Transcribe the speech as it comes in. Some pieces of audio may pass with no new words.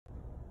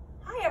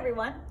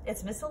everyone,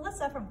 it's Miss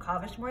Alyssa from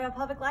Cavish Memorial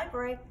Public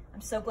Library.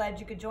 I'm so glad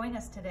you could join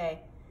us today.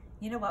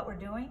 You know what we're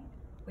doing?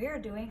 We are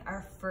doing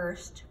our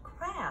first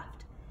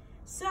craft.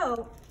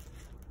 So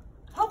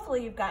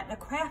hopefully you've gotten a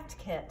craft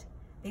kit.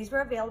 These were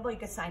available, you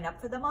could sign up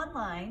for them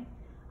online.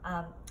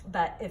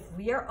 But if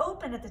we are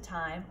open at the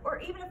time, or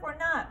even if we're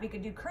not, we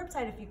could do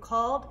curbside. If you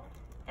called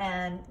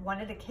and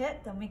wanted a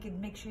kit, then we could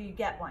make sure you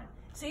get one.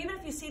 So even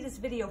if you see this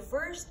video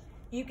first,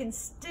 you can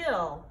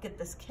still get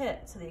this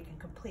kit so that you can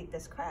complete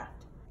this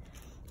craft.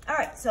 All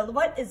right, so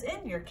what is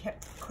in your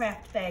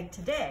craft bag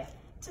today?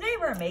 Today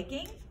we're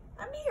making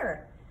a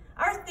mirror.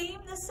 Our theme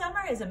this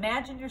summer is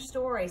Imagine Your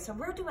Story. So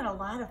we're doing a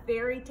lot of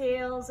fairy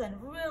tales and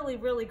really,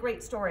 really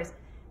great stories.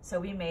 So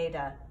we made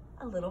a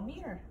little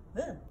mirror.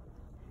 Ugh.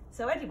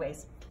 So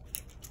anyways,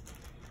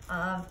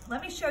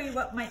 let me show you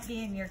what might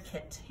be in your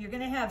kit. You're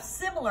gonna have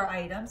similar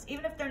items,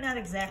 even if they're not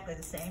exactly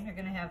the same, you're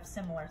gonna have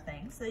similar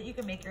things so that you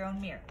can make your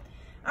own mirror.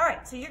 All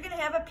right, so you're gonna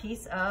have a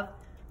piece of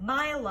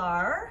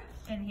Mylar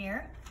in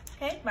here.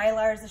 Okay,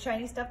 Mylar is the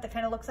shiny stuff that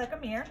kind of looks like a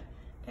mirror.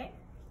 Okay,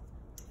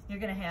 you're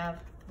gonna have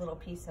a little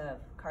piece of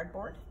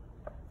cardboard.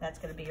 That's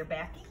gonna be your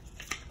backing.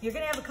 You're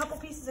gonna have a couple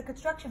pieces of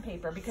construction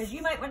paper because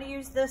you might want to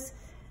use this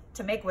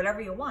to make whatever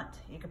you want.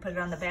 You can put it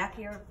on the back of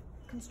your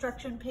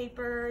construction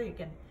paper. You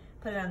can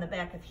put it on the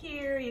back of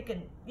here. You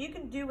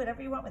can do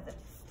whatever you want with it.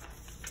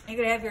 You're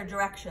gonna have your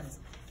directions.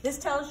 This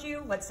tells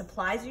you what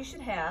supplies you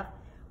should have,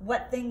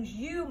 what things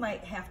you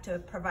might have to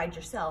provide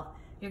yourself.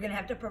 You're gonna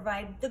have to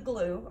provide the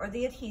glue or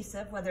the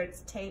adhesive, whether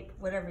it's tape,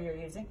 whatever you're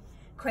using.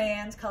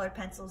 Crayons, colored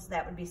pencils,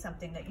 that would be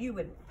something that you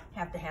would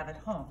have to have at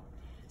home.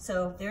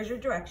 So there's your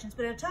directions,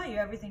 but it'll tell you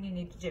everything you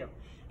need to do.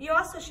 You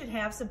also should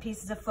have some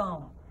pieces of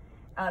foam.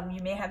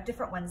 You may have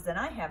different ones than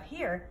I have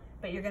here,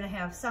 but you're gonna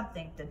have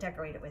something to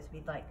decorate it with if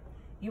you'd like.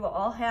 You will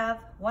all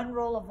have one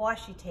roll of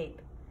washi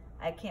tape.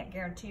 I can't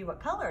guarantee you what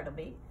color it'll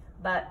be,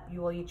 but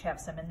you will each have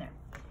some in there.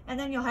 And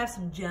then you'll have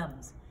some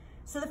gems.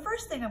 So the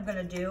first thing I'm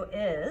gonna do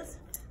is,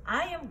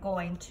 I am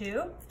going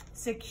to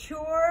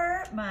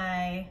secure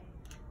my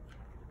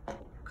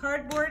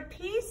cardboard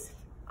piece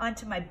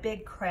onto my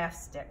big craft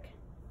stick.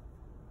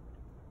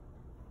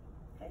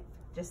 Okay,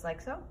 just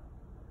like so.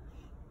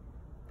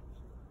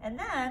 And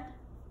then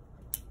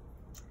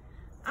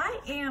I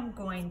am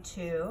going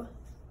to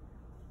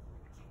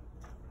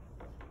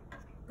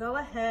go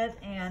ahead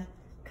and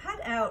cut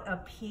out a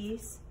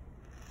piece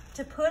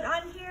to put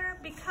on here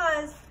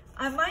because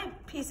on my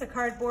piece of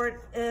cardboard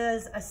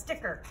is a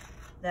sticker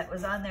that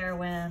was on there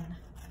when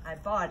I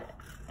bought it.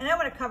 And I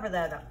want to cover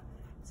that up.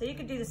 So you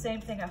could do the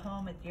same thing at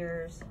home with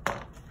yours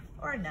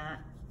or not.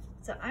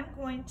 So I'm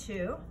going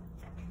to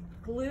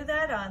glue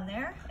that on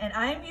there. And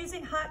I'm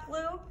using hot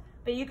glue,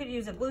 but you could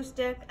use a glue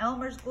stick,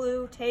 Elmer's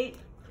glue, tape,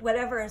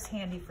 whatever is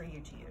handy for you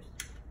to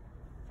use.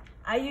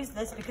 I use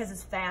this because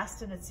it's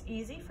fast and it's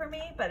easy for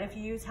me, but if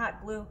you use hot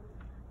glue,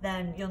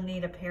 then you'll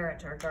need a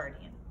parent or a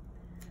guardian.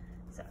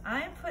 So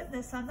I'm putting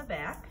this on the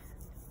back.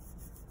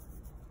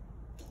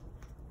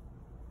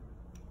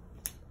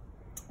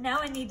 Now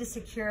I need to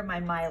secure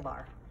my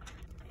Mylar,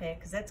 okay,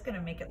 because that's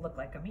gonna make it look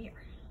like a mirror.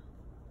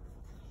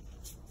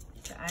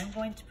 So I'm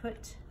going to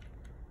put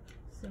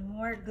some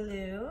more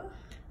glue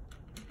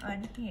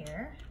on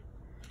here,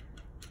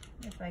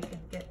 if I can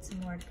get some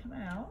more to come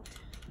out.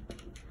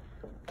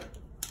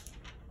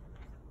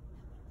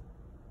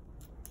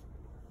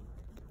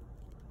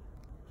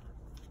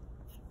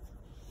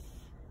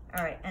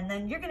 All right, and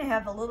then you're gonna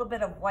have a little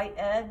bit of white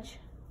edge.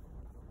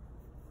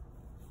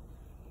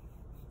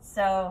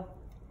 So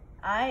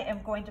I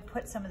am going to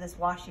put some of this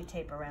washi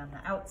tape around the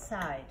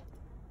outside.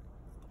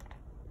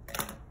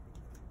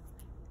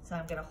 So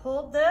I'm gonna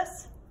hold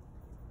this,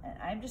 and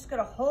I'm just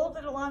gonna hold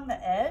it along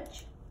the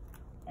edge,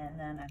 and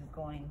then I'm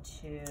going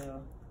to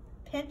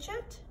pinch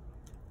it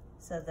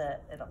so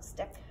that it'll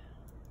stick.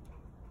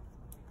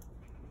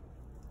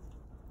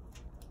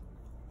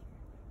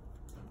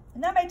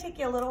 And that might take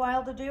you a little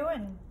while to do,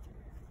 and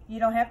you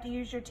don't have to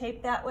use your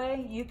tape that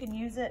way. You can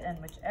use it in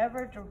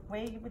whichever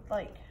way you would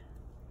like.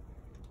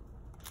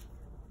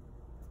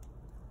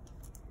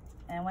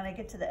 And when I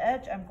get to the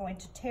edge, I'm going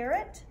to tear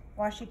it.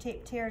 Washi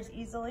tape tears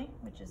easily,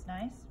 which is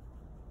nice.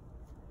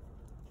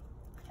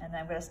 And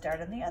I'm going to start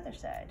on the other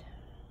side.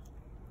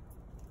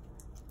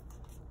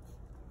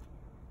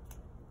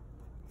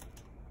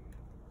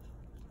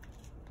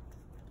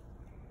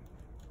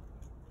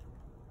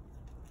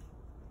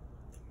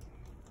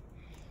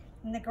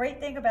 And the great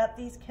thing about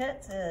these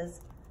kits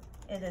is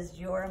it is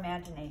your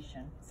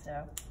imagination.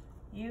 So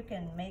you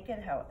can make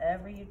it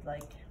however you'd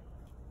like.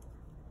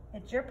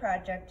 It's your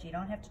project, you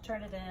don't have to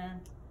turn it in.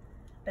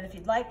 But if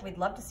you'd like, we'd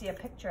love to see a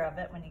picture of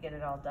it when you get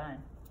it all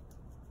done.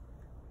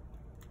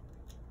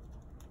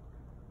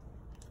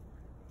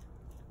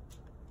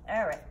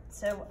 All right,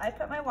 so I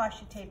put my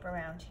washi tape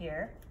around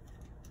here.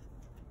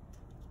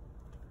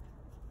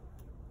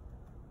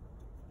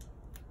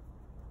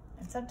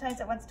 And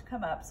sometimes it wants to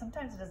come up,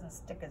 sometimes it doesn't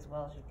stick as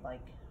well as you'd like.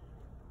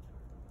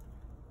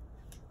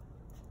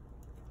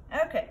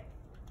 Okay,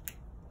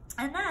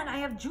 and then I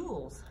have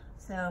jewels.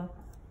 So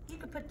you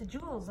could put the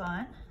jewels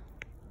on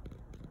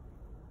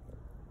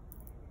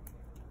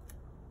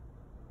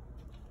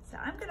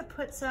I'm gonna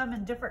put some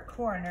in different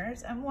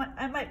corners.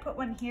 I might put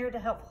one here to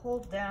help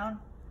hold down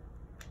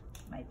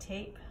my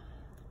tape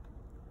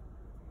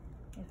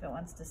if it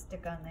wants to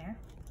stick on there.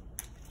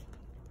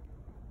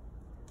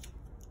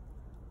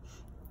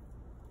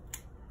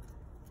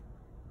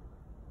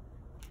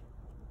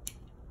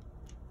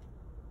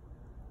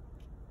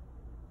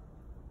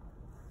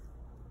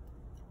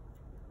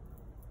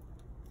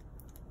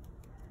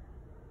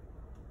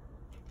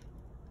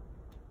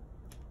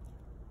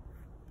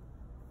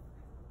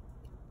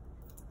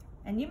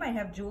 And you might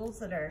have jewels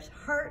that are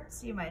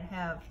hearts, you might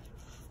have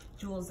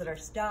jewels that are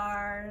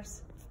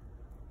stars.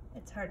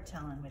 It's hard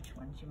telling which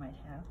ones you might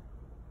have.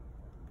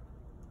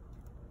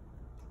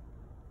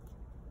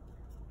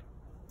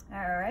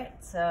 All right,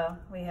 so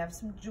we have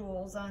some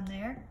jewels on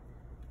there.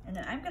 And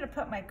then I'm gonna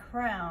put my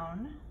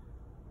crown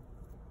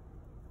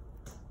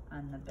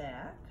on the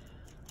back.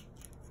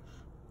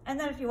 And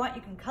then if you want,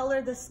 you can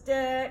color the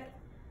stick.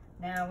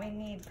 Now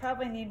we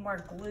probably need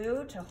more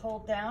glue to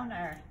hold down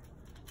our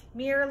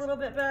mirror a little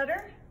bit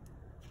better.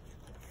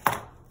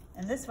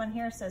 And this one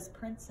here says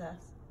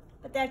princess,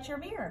 but that's your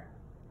mirror.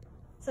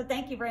 So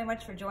thank you very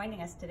much for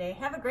joining us today.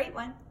 Have a great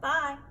one.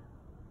 Bye.